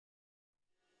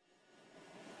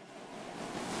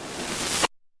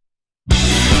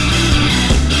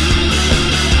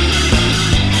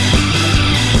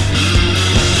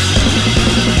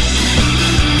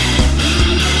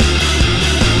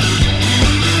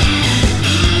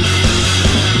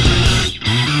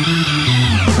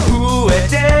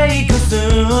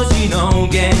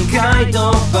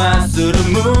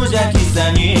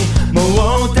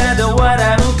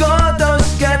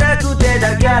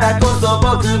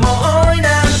僕も多い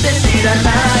なんて知らな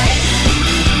い。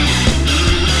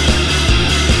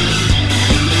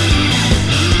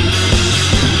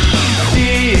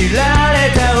知ら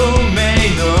れた運命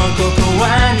のここは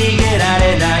逃げら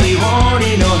れない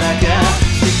檻の中、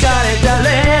敷かれたレ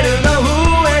ールの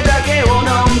上だけを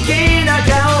のんきな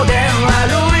顔で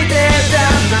歩いてた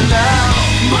んだな。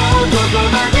もうここ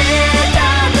までた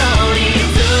どり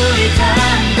着いた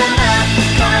んだな。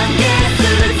歓迎す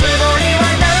るつもりは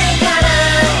ないから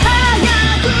早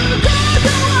くこ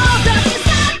こを立ち去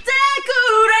ってく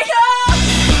れよ。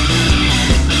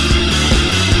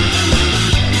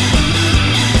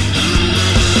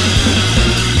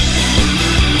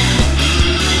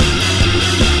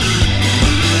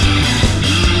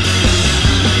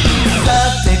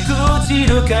散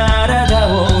る体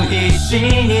を必死に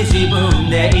自分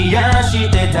で癒し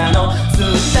てたの。伝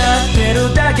って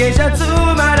るだけじゃつ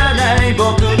まらない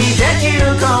僕にでき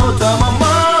ることもも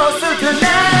う少な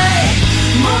い。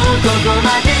もうここ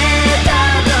までた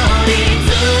どり着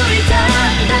いたん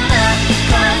だな。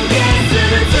歓迎す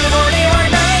るつもりは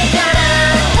ないから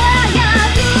早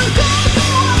くここ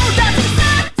を立ち去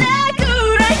ってく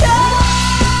れよ。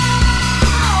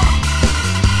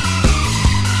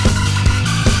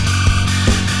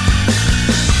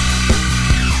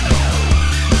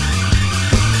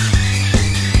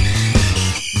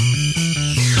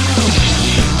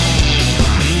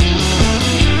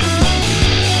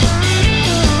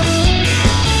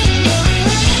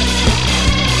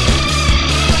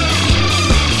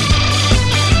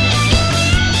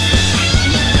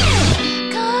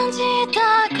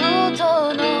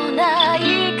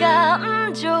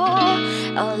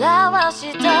表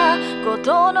したこ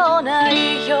とのない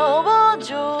表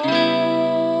情、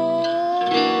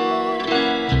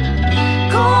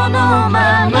この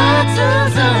まま続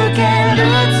ける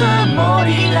つもり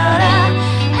なら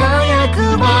早く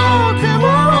僕を終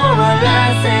わら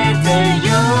せてよ。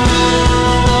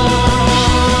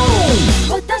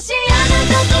私あな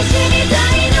たと死にた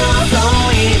いの、そ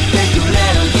う言ってくれ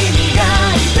る君が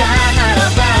いたなら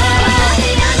ば、私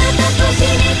あなたと死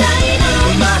にたいの、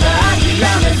まだ諦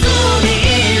めずに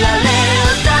いられ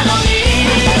たのに、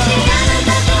私あな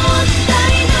たと落ちた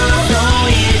いの、そう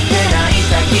言って泣い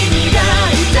た君が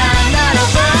いたなら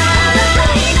ば、あなた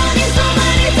色に染ま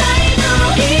りたいの、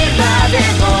今で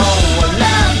も笑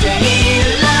ってい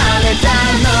られた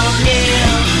のに。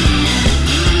笑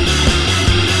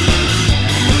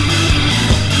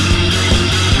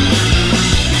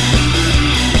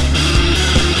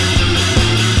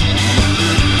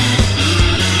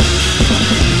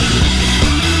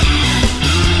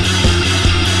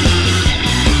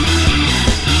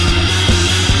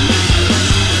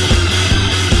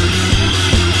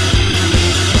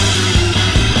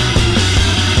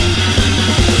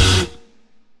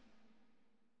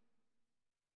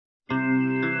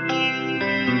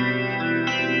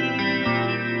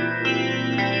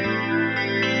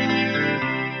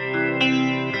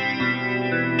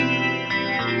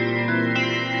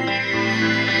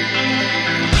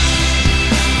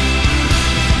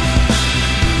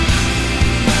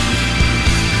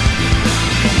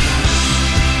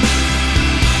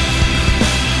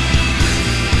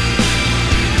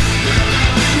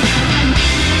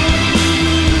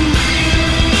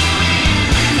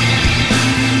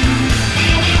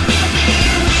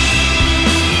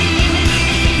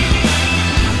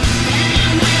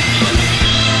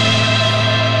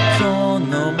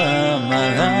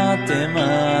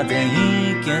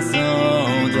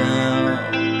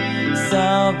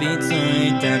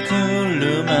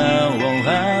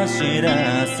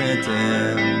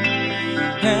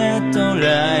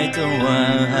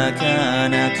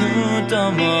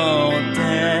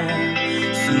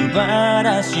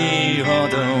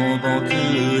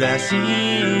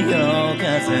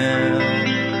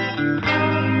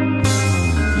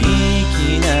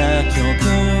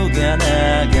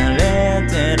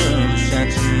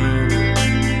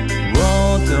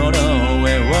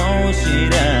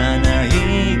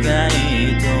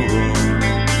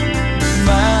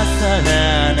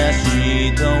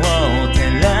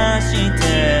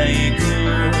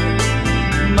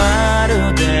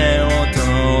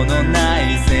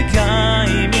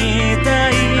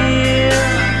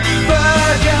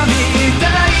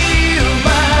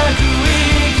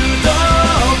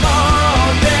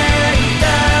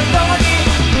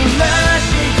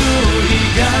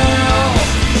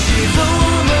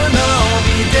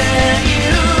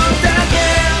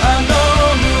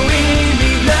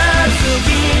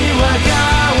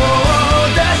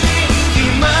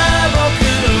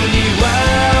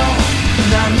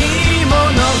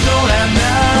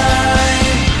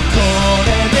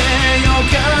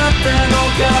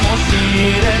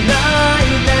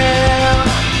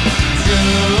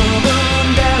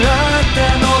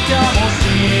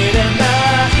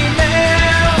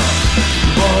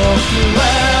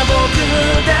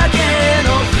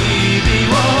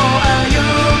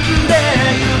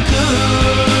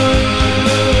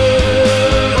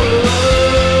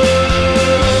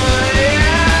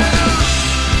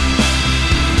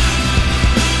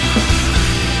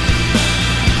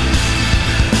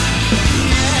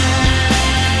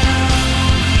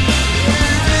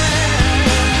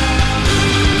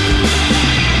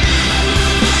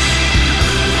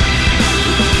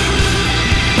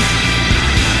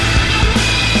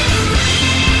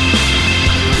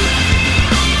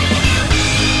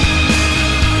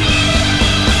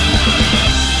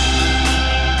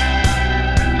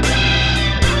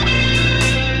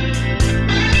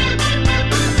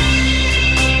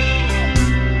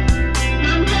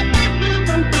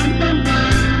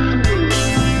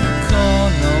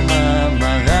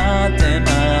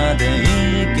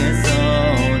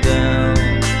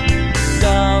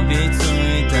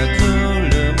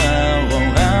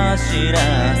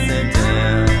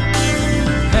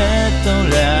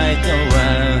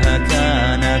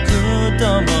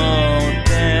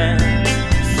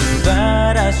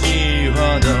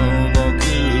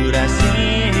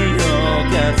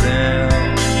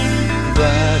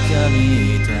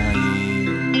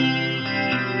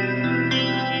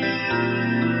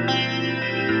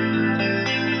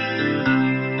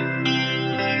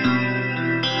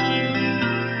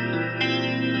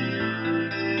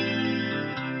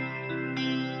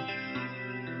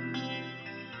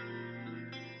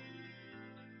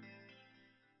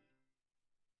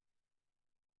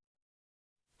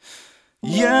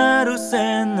やる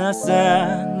せな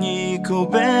さにこ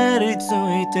べりつ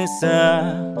いて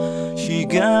さ、日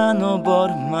が昇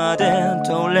るまで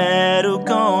取れる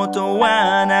こと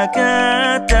はな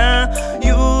かった。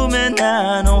夢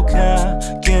なのか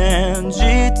現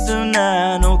実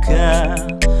なのか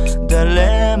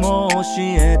誰も教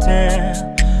えて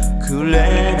く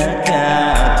れなか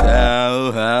った。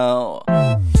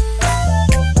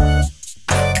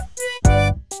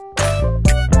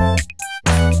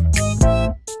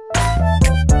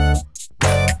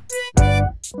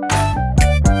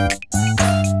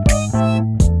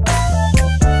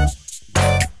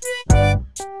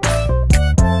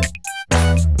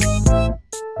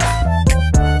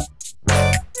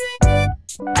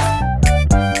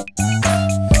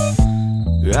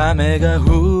雨が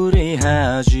降り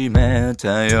始め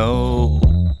たよ。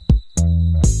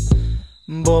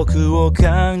僕を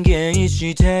歓迎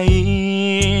して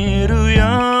いる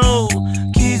よ。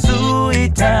気づ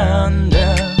いたん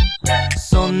だ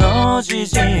その事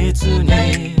実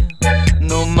に、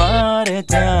飲まれ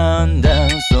たんだ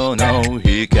その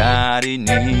光に。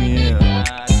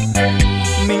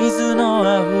水の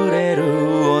溢れる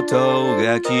音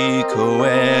が聞こ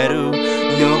える、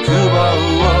欲望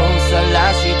を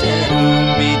晒してる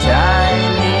みたい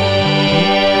に。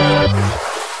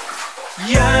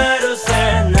やるせ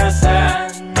なさ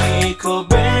にこ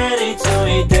べりつ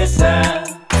いてさ、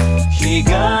日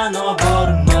が昇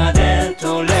るまで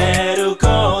取れる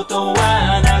こと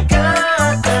はなか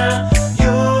った。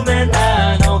夢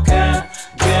なのか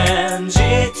現実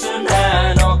な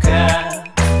のか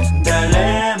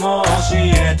誰も教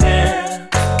えて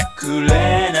くれ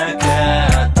なか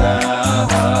った。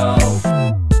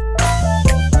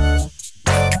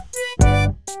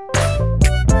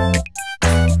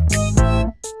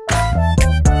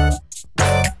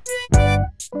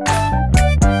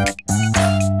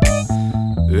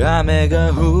雨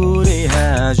が降り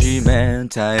始め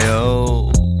た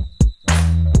よ。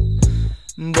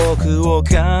僕を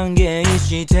歓迎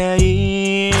して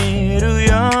いる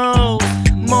よ。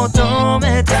求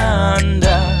めたん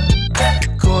だ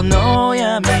この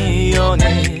闇夜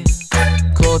に、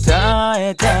答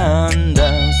えたんだ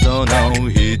その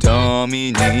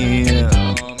瞳に。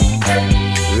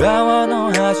泡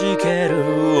の弾ける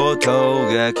音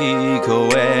が聞こ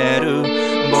える、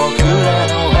僕ら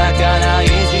の儚い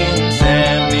人生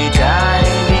みたい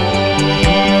に。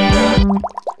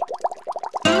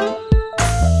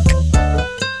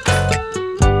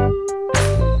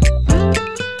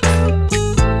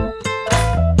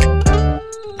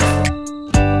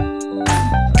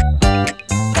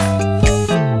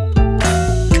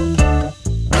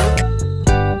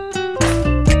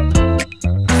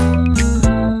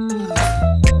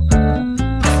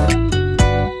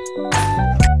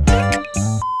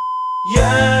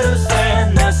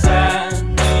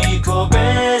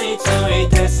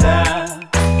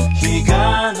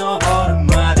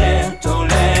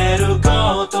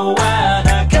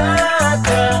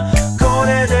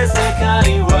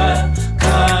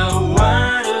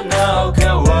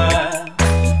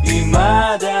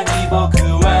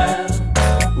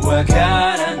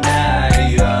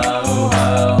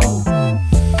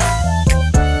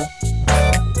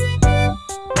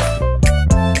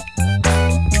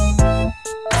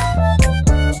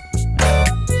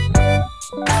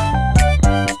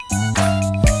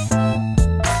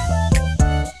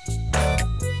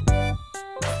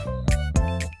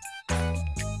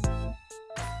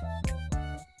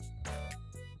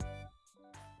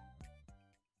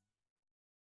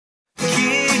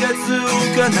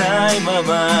ないま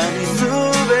まに全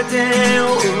てを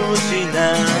失っ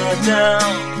た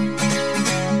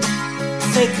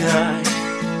世界、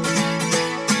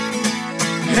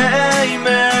平面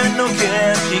の景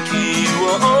色を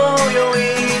泳い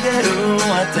でる私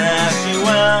は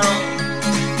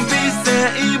微生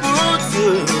物。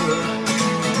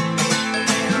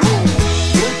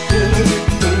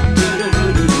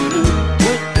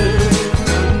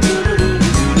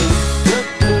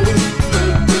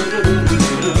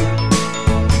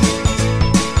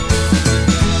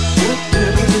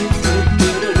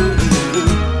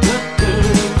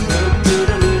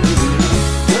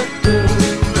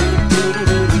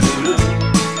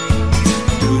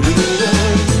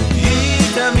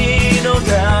痛みの大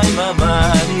魔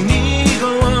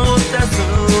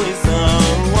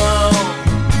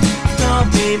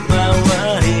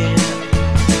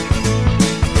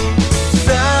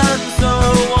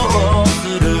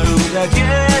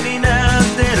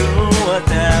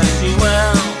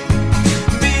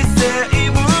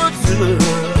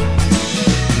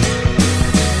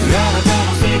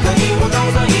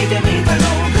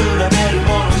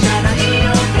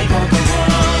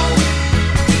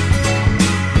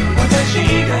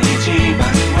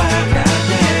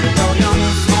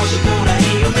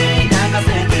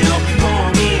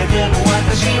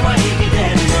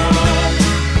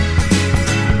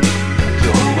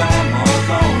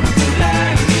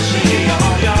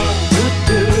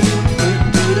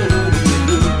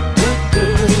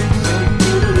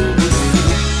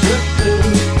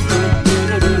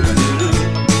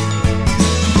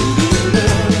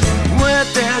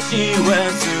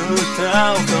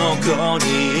now ここに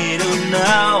いる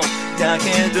now だけ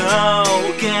ど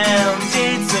現実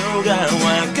が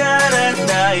わから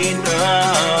ないの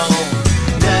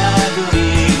殴り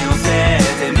寄せ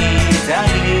てみたい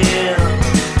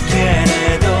け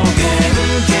れど原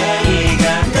型が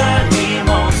何も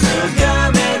つか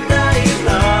めないの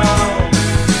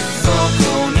そこ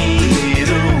にいる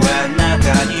あなた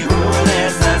に触れ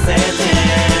させて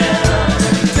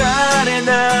垂れ流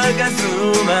す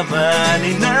ままに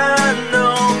何の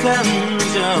感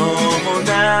情もな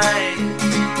い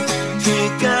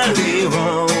光を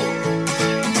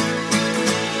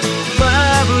ま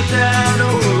ぶたの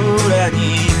裏に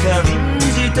感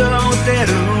じ取って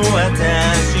る私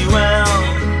は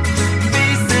微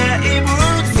生物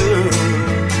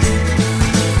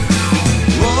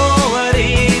終わり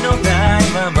のない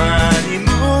ままに無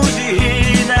慈悲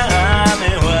な雨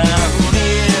は降り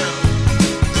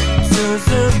続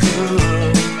く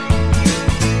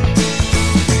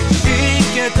湿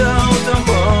気と共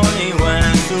に忘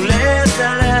れ去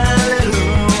られる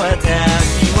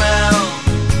私は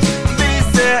微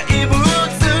生物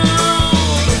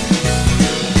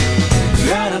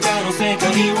あなたの世界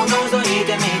を覗い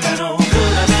てみたの比べ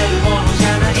るものじゃ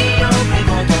ないよって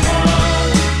ことも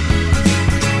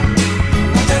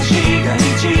私が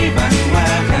一番わ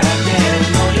かってる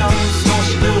のよ少し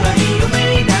ぐらい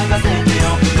夢に抱かせてよ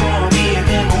こう見えて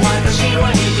も私は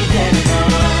生きてるの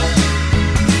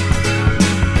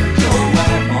今日は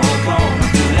もうこの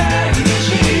くらいにし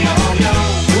ようよ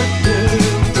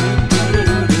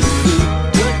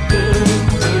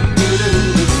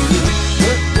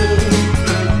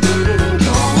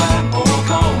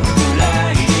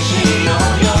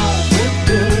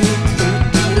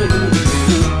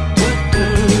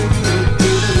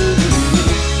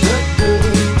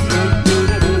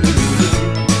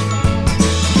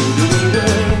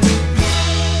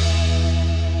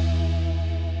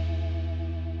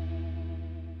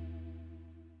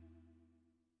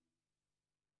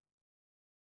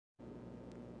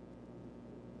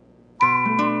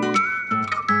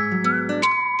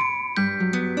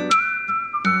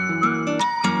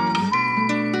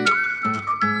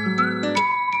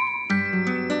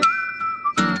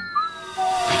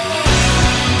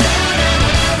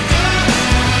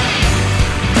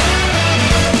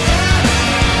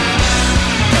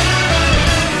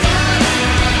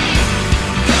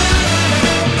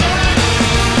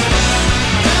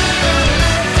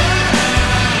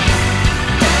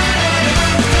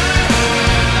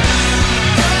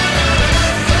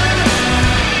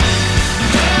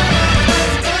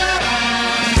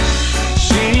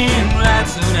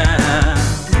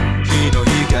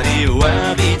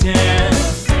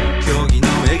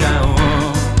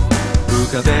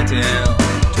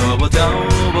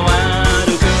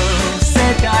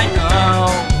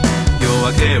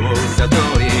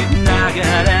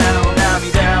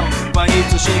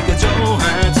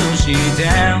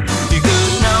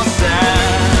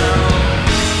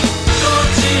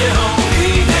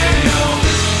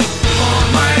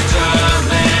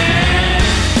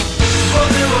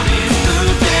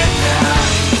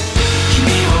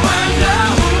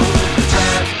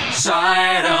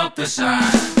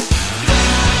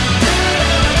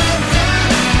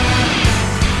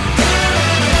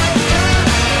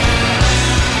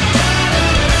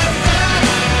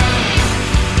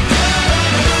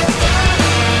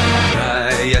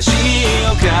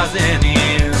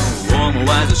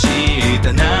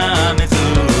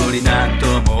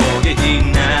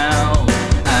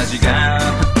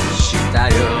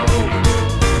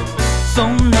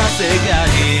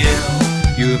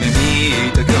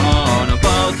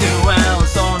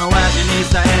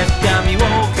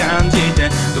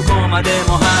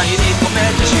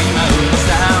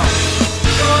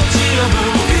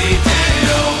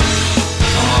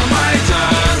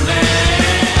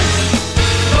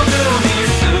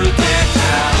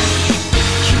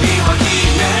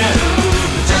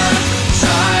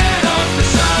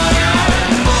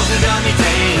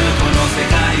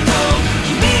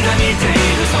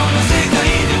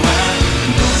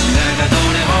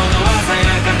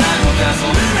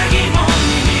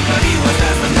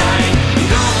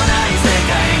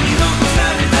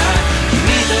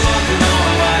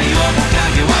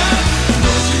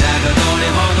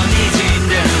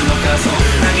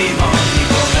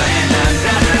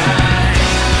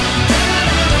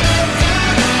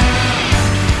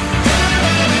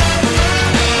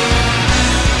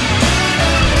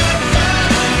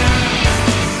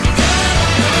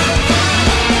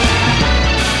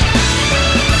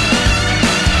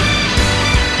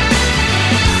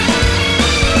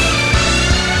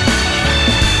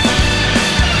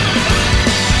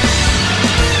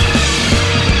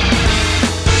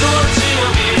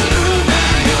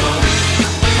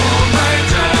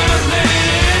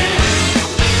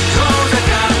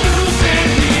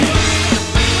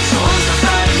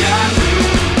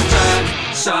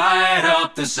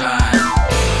up the sun.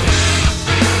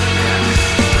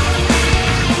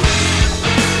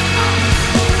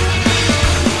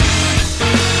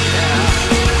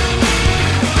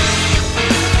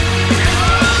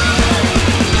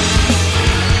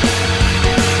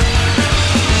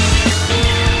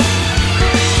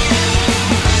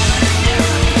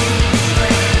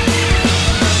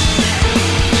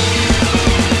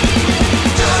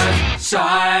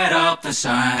 Side of the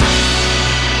sun.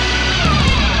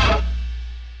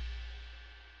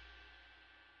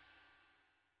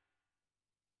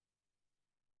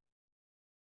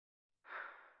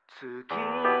 月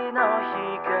の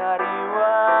光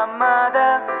はま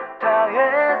だ絶え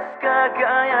ず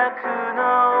輝くの。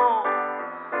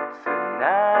繋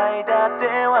いだ手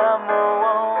はも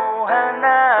う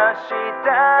離した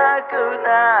くな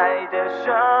いでし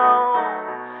ょう。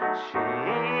湿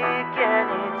気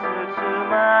に包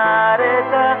まれ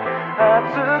た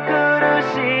暑苦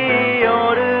しい夜、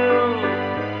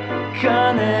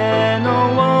鐘の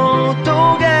音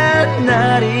が鳴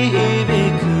り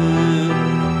響く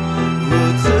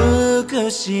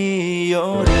美しい夜。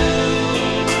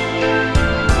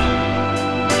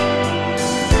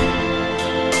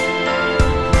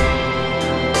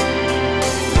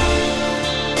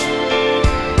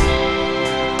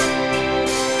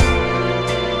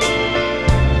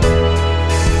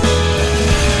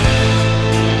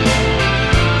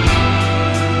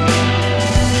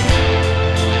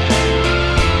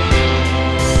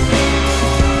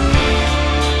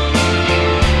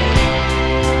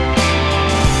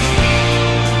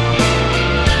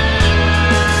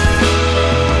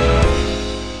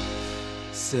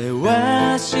せ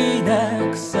わしな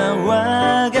く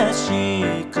騒がしい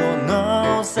こ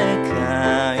の世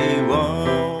界を、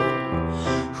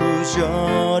不条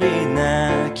理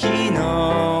な昨日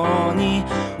に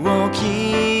置き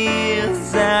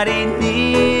去りに、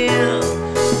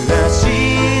明日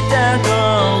の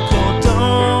こと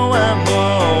はも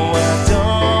う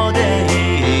後で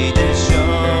いいでしょ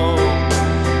う。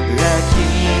呆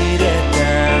れた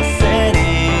セリ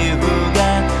フが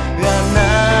あな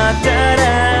たら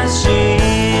しい。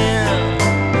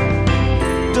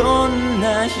どんな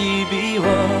日々を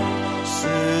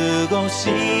過ごし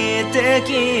てき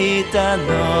たの。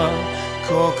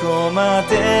ここま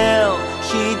で一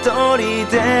人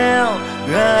で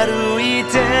歩いて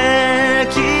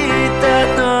きた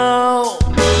の。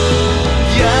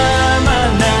やま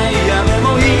ない雨も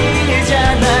いいじゃな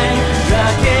い、明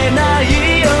けない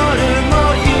夜も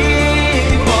い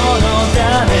いものだ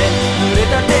ね。濡れ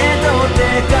た手と手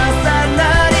重な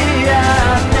り合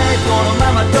って、このま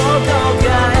まどこか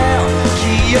へ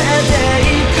消えて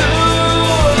いく。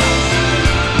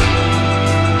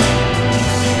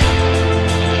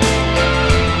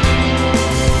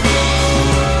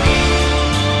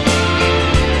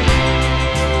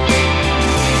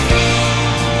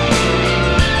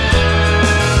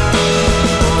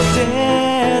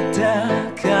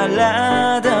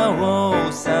体を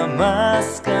冷ま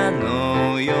すか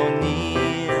のように、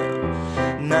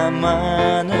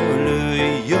生ぬる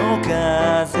い夜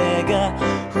風が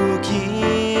吹き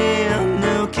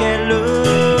抜ける。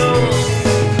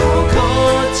心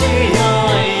地よ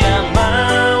い山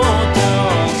をど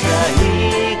かい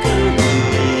くぐ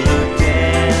って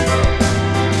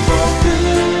僕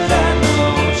らの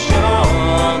正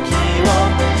気を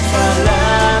さら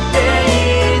ってい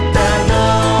ったの。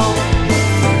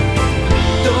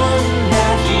どんな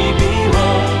日々を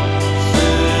過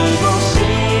ごし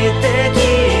てき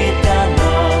たの。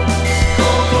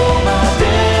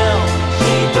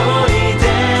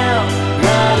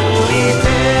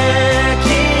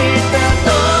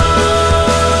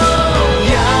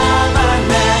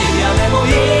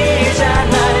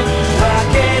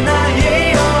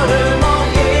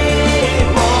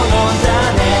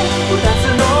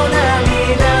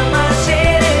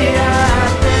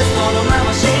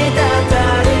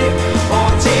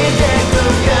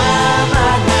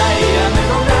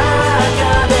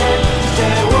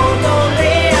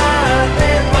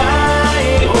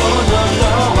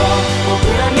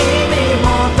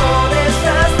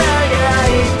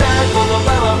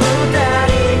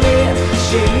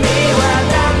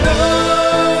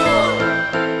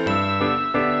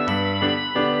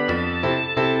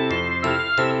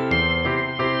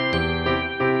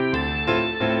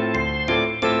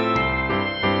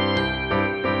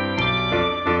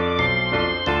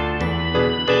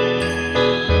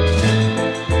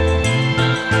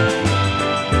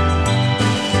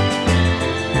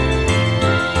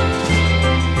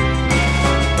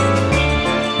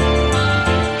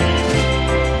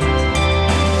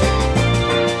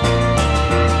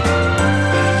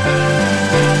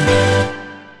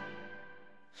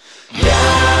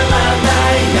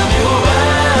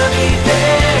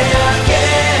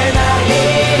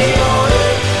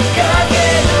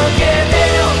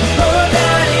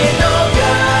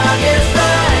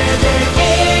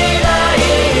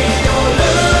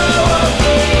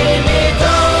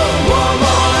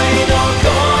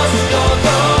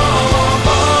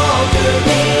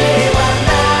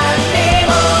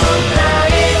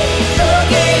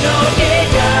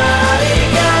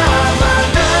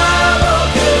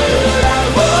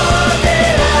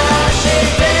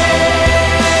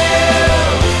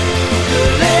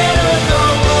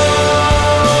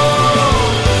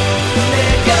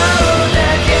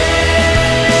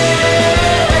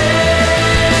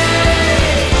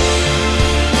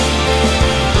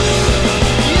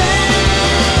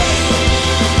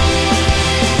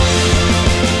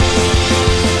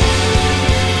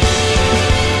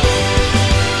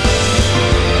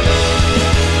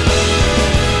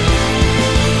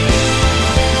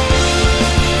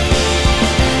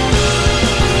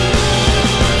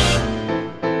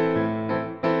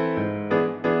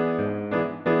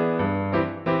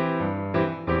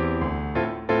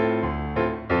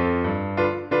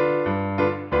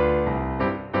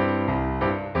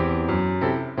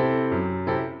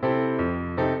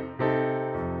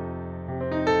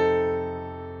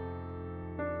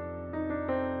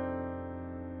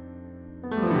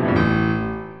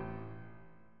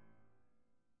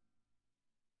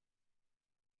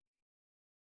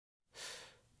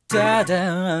た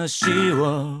だ足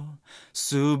を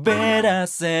滑ら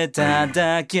せた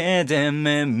だけで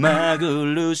目ま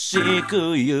ぐるし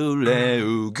く揺れ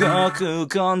動く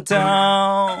コント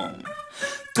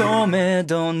止め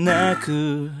どな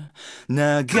く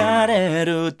流れ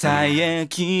る体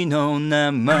液の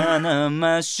生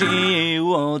々しい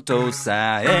音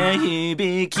さえ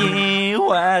響き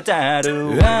渡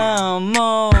るああ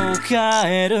もう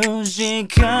帰る時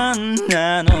間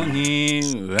なの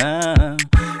に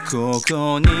こ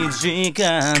こに時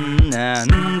間な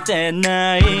んて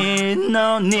ない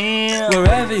のに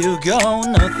Wherever you go,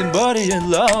 nothing but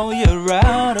yellow You're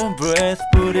out of breath,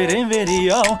 put it in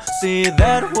video See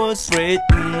that was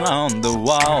written on the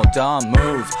wall Don't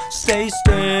move, stay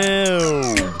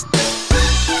still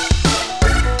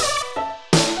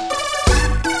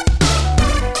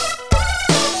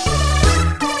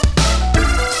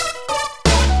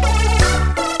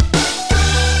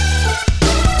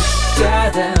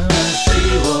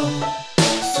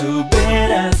滑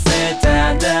らせ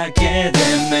ただけで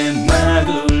目ま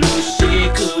ぐるし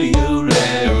く揺れ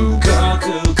動く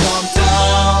コント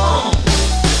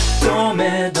止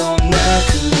めどな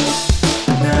く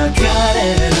流れ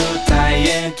る体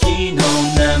液の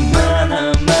中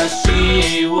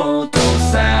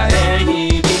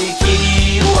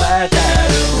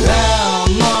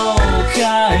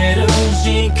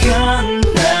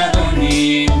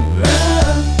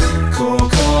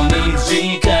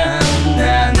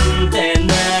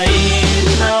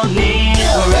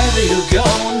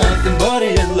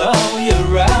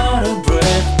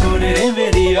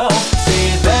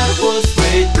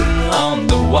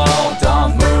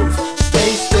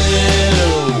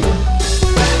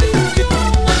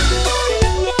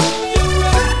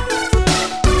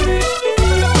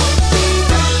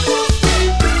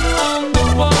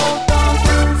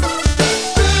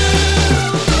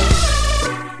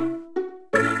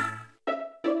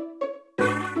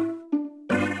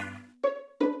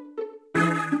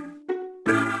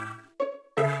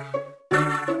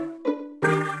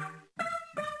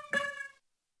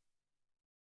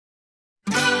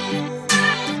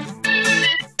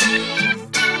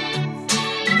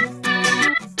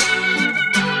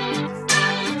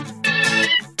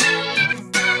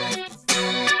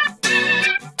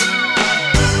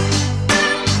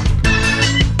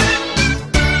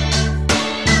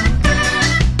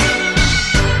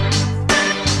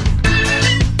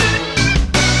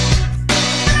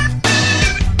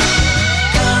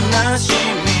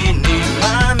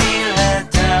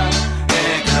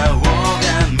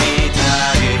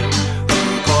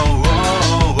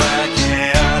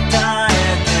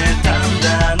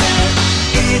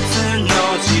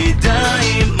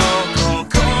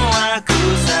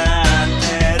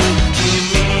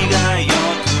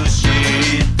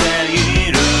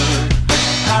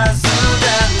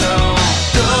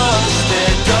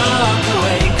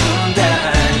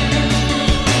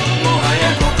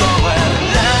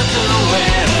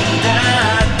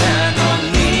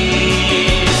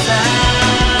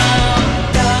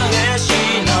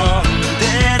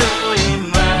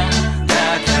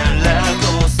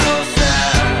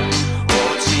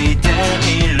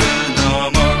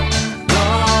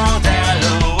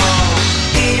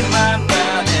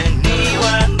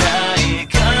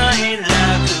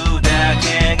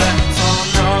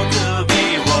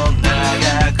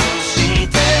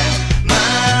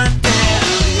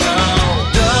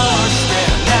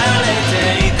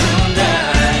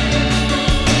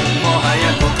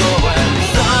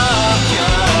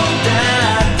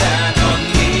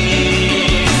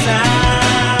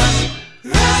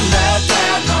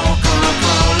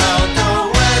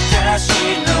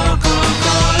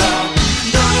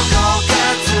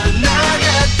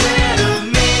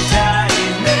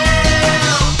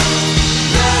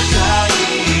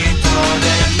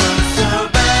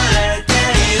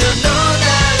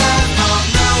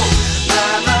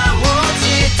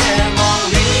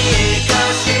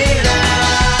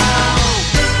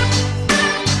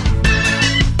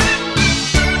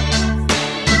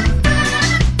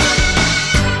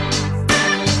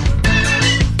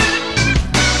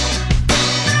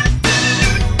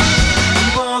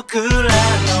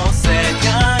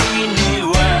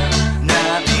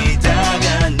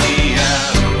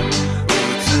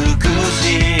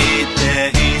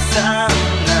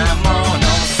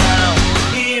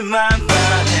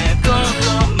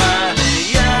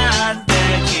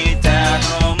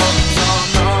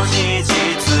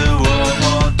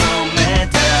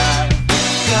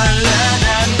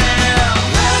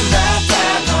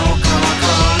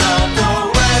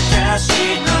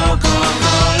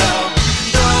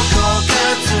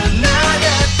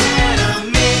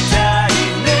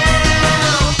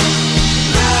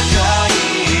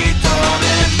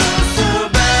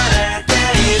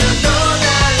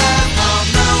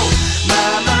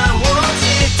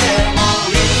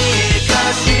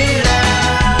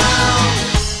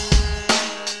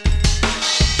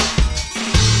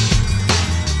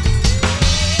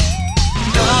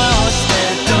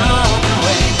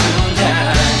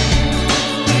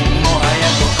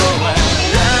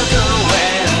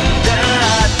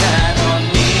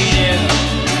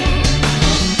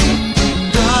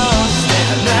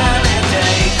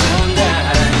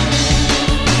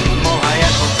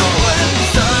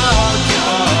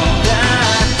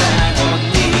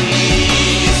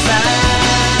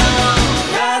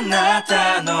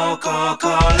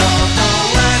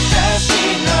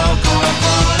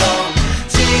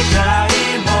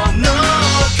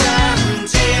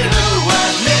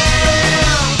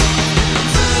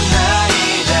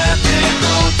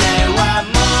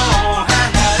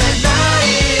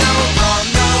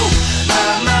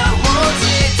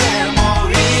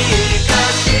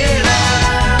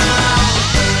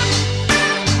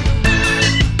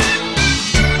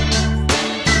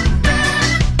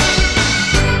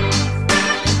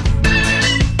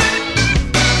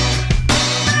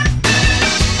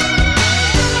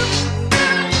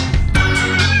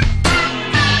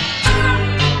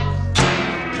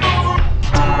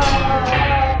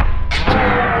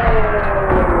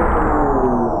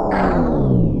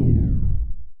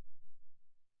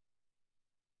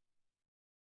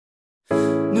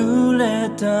れ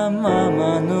たま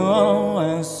ま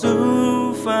のアス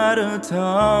ファル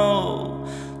ト、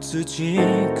土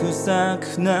臭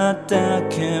くなった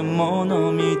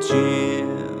獣道、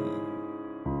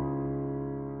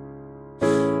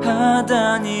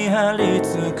肌に張り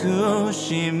付く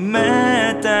湿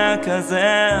った風、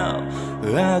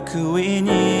悪意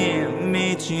に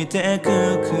満ちてく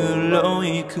黒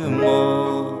い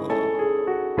雲、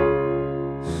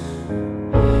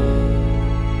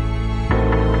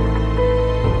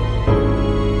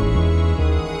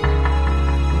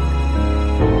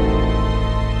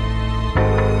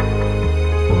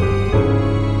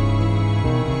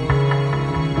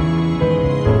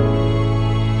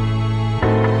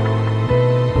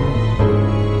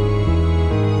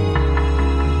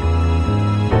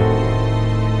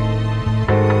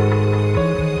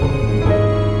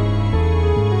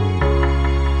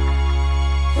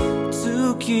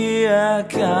明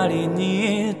かり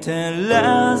に照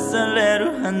らされ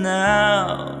る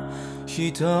花、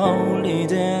一人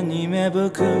でに芽吹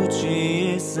く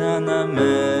小さな目、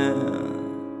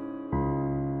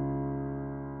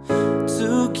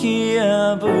突き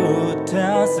破っ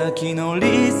た先の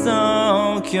理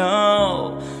想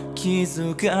郷、気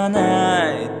づか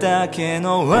ないだけ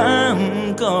の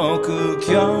暗黒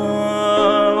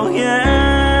鏡、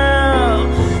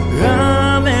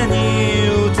雨に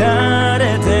打た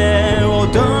れて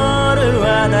踊る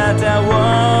あなたを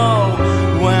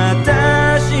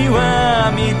私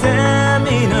は見て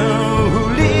見ぬふ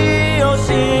りをし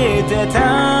てた、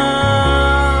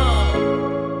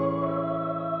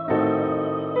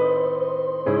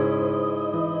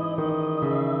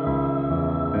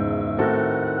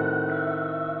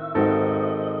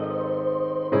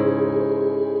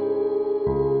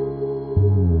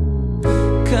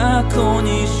過去に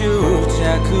執着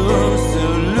す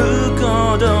る孤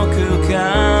独感、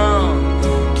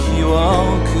記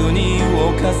憶に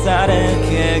侵され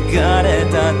汚れ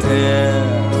た手、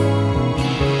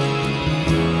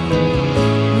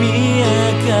見え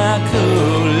隠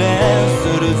れす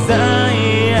る罪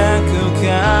悪感、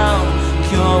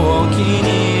狂気に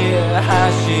走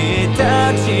った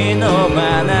血の眼、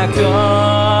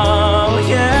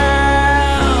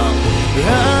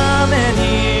雨に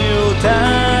打た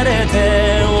れて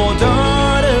踊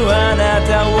るあなた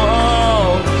を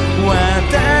私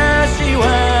は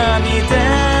見て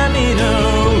見ぬ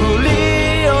ふり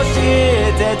をし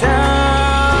てた、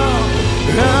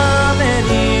雨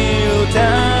に打た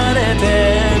れて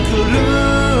くる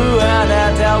あな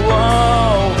たを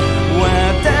私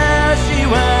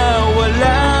は笑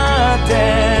って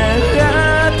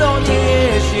後に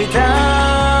した、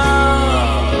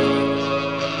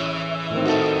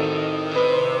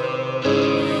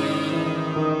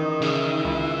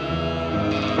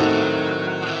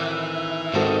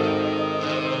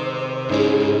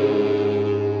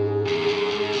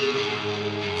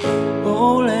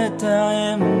折れた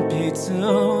鉛筆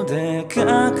で書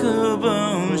く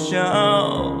文章、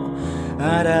荒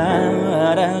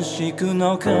々しく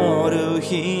残る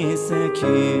筆跡、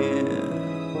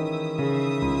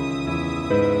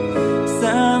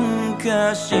酸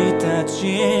化した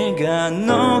血が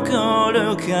残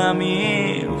る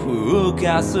髪、風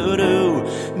化する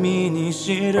身に記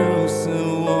す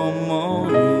想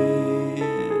い、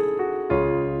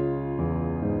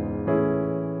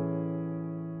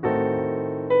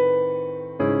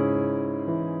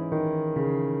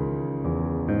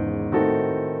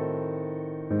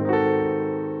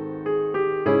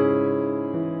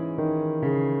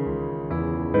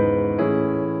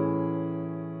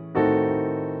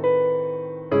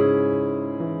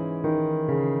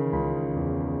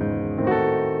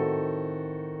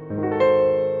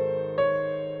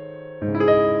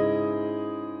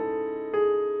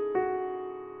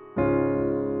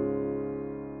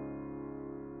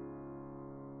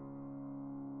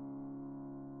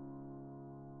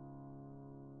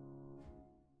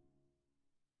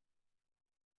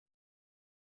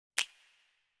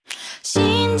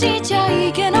信じちゃ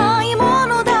いけないも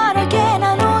のだらけ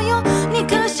なのよ、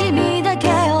憎しみだけ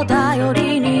を頼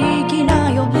りに生き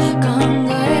なよ、考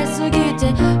えすぎ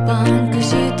てパンク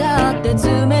したって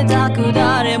冷たく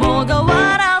誰もが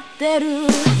笑ってる、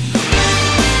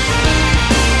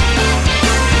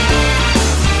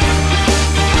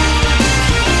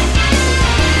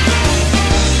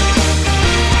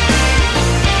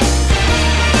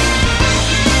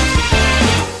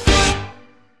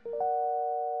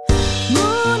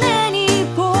胸に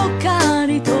ぽっか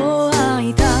りと開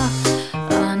いた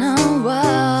穴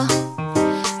は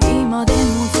今でも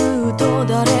ずっと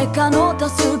誰かの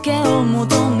助けを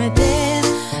求めて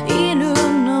いる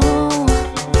の、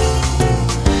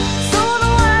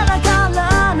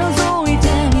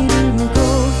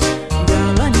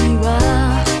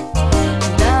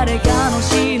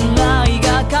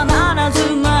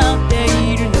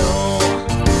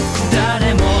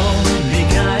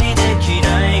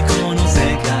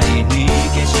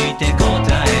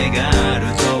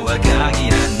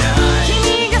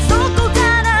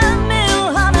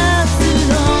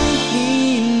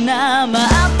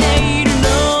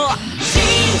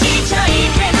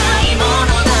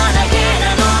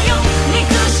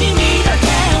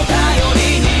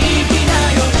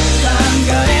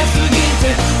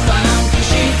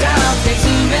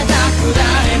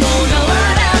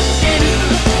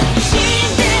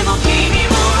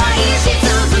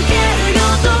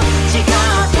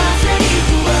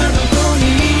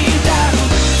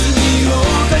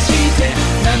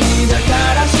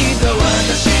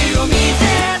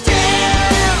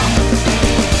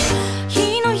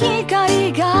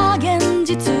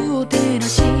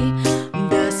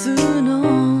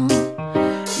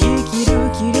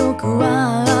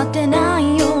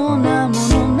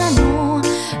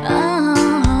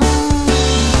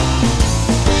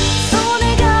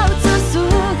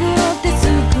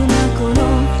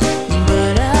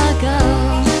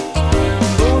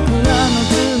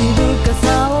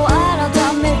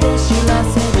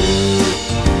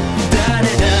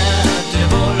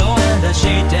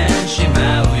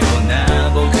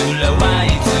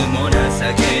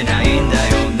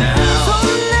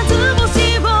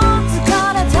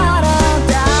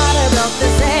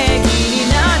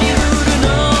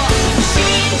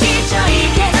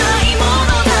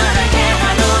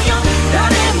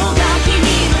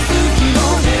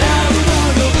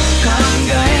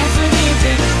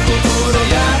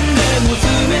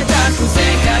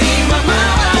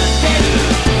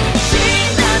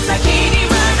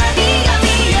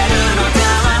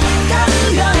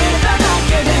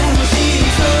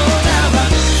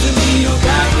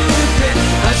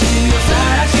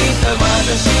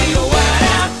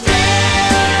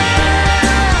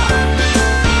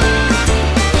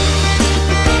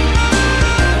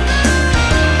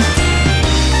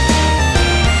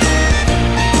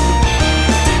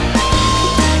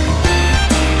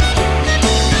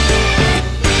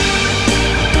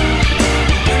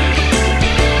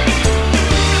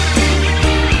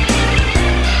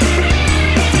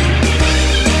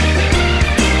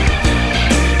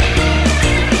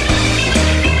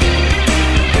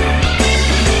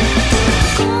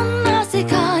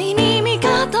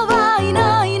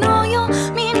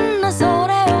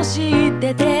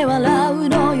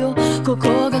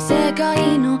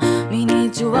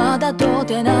と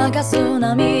手流す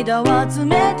涙は冷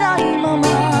たいまま。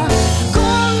こ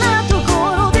んなとこ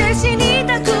ろで死に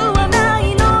たくはな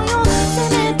いのよ。せ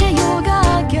めて夜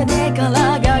が明けてか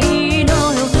らがいいの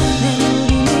よ。眠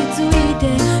りについて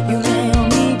夢を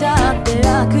見たって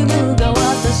悪夢が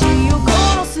私を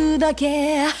殺すだ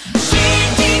け。信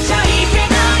じちゃいけ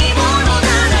ないものだ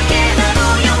らけなの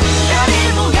よ。誰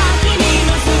もが君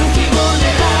の好きを狙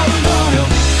うのよ。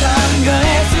考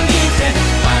えすぎて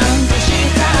半年経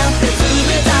って冷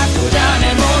たく誰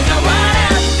もが笑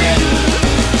ってる。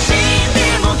死んで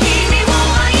も君を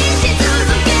愛し続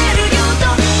けるよと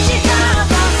誓っ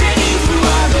たセリフは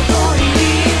どこに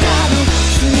いたの。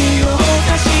罪を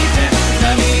犯して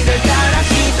涙垂らし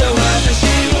た私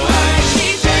を愛し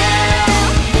て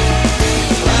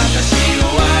私を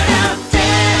笑って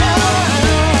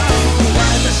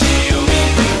私を見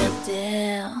てて。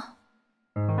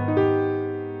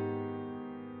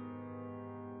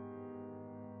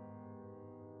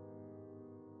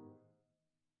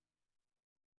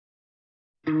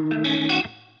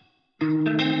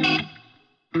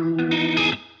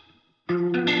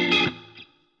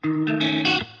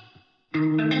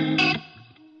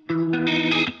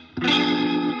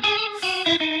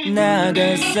流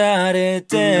され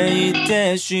ていっ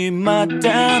てしまっ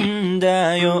たん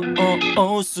だよ。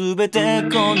すべて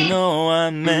この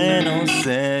雨の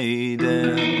せい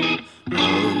で、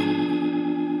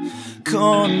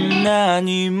こんな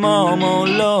にも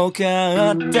脆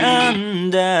かったん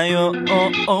だよ。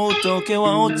溶け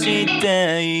落ち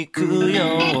ていく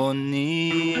よう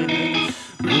に。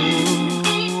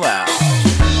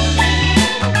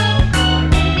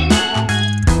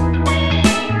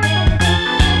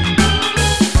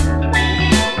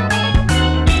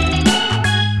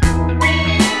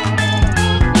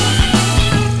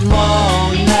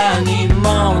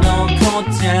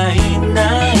い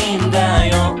ないんだ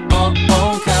よ。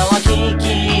乾きき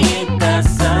った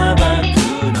砂漠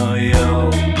のよ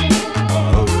う。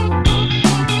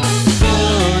急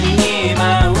に舞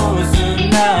う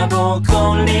砂ぼこ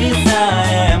りさ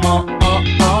えも僕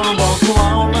を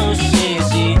無視し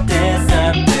て去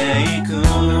っていく。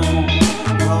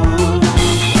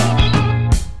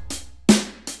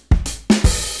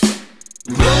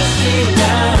失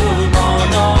うも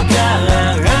のが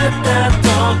あったと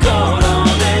ころ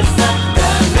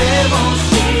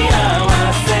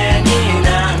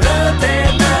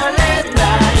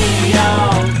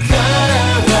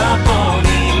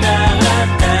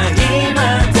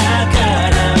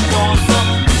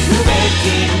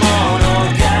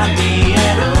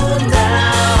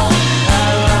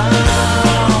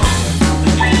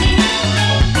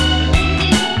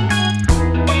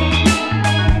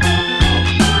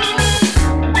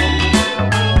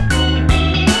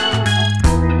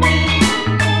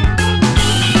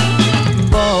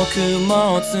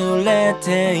連れて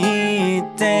行っ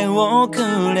てお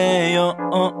くれよ。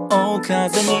風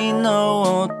に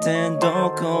乗って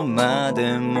どこま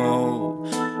でも、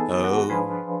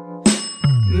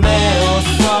目を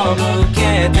背け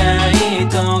たい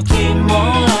時も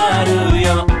ある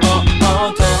よ。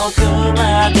遠くま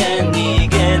で逃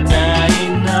げたい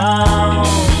の。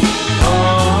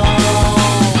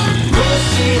失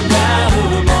う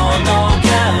ものが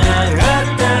あっ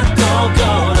たとこ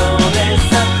ろで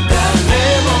さ、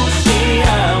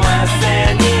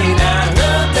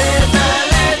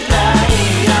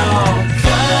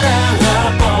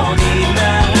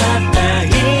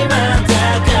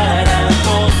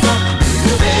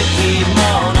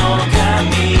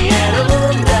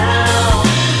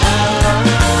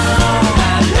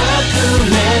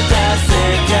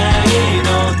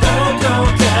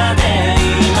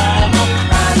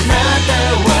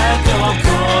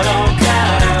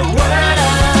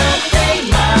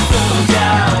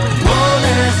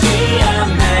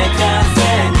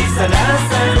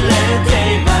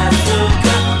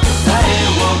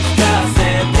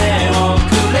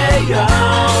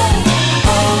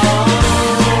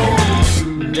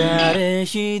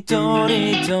一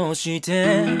人とし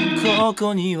てこ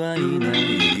こにはいな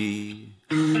い。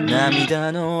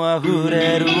涙の溢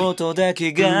れる音だ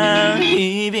けが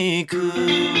響く。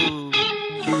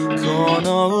こ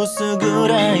の薄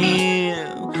暗い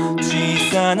小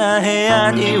さな部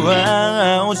屋に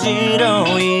は青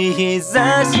白い日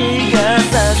差しが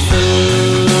差す。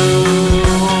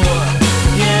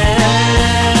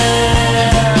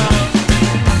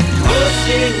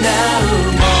失う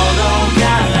ものが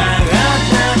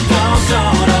とこ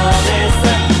ろでさ、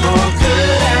僕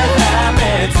ら破滅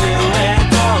へ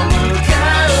と向か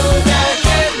うだけ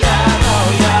なの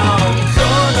よ。こ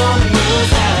の無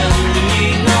残に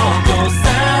残さ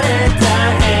れた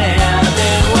部屋で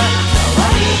は乾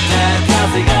いた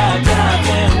風が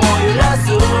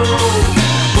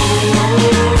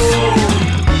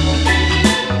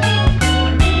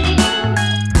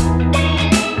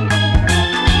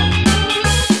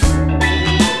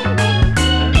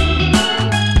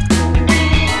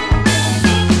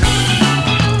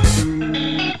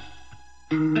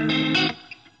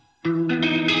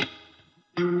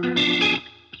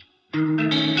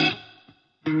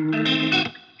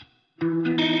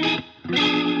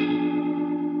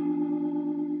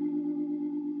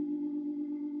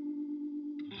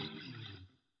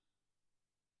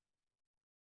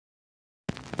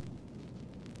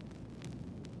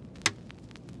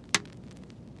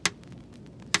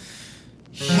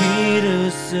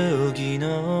次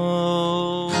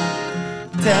の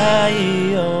太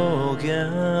陽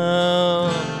が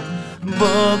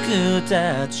僕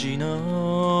たち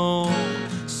の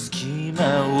隙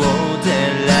間を照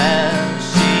ら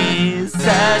し差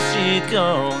し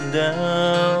込んだ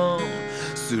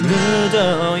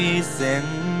鋭い線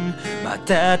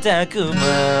瞬く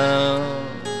間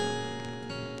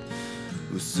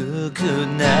薄く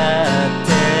なっ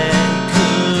てく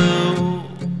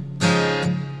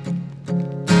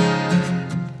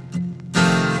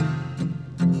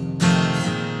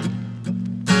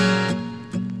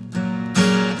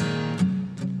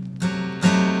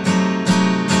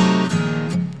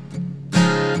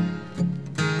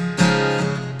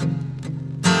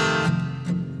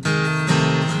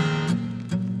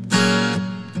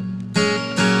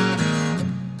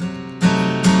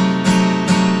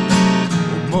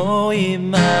重い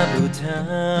まぶ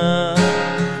た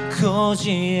こ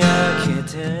じ開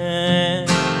けて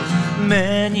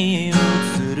目に映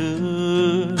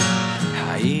る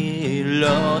灰色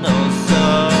の空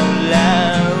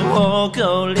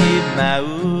誇り舞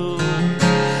う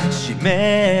湿っ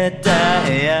た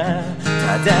部屋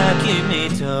ただ君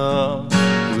と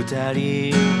二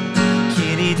人き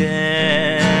りで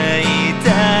い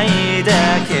たいだ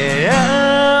け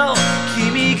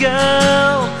君が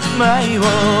舞い踊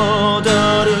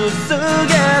る姿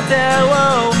を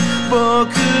僕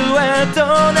は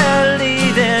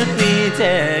隣で見て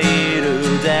いる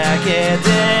だけで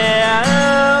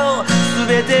全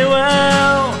ては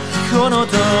この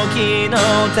時の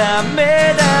た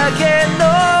めだけの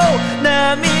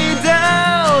涙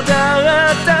だ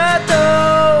ったと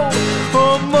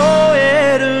思え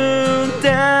るんだ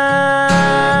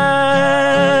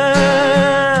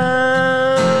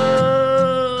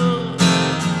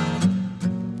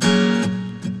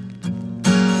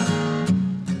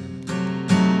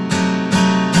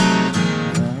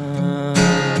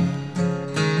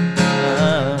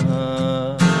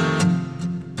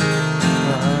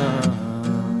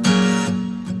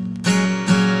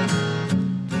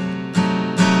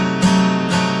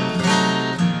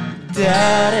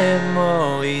誰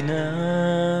もいない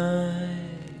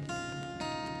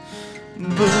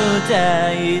舞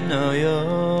台の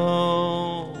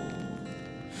よ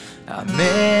雨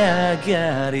上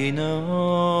がり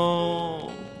の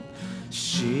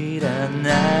知ら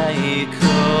ない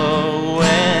公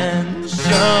園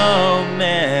照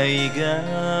明が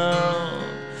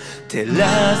照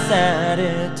らさ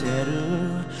れてる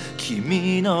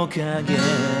君の影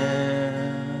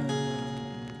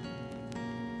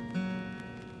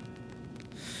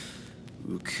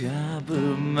浮かぶ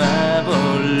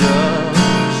幻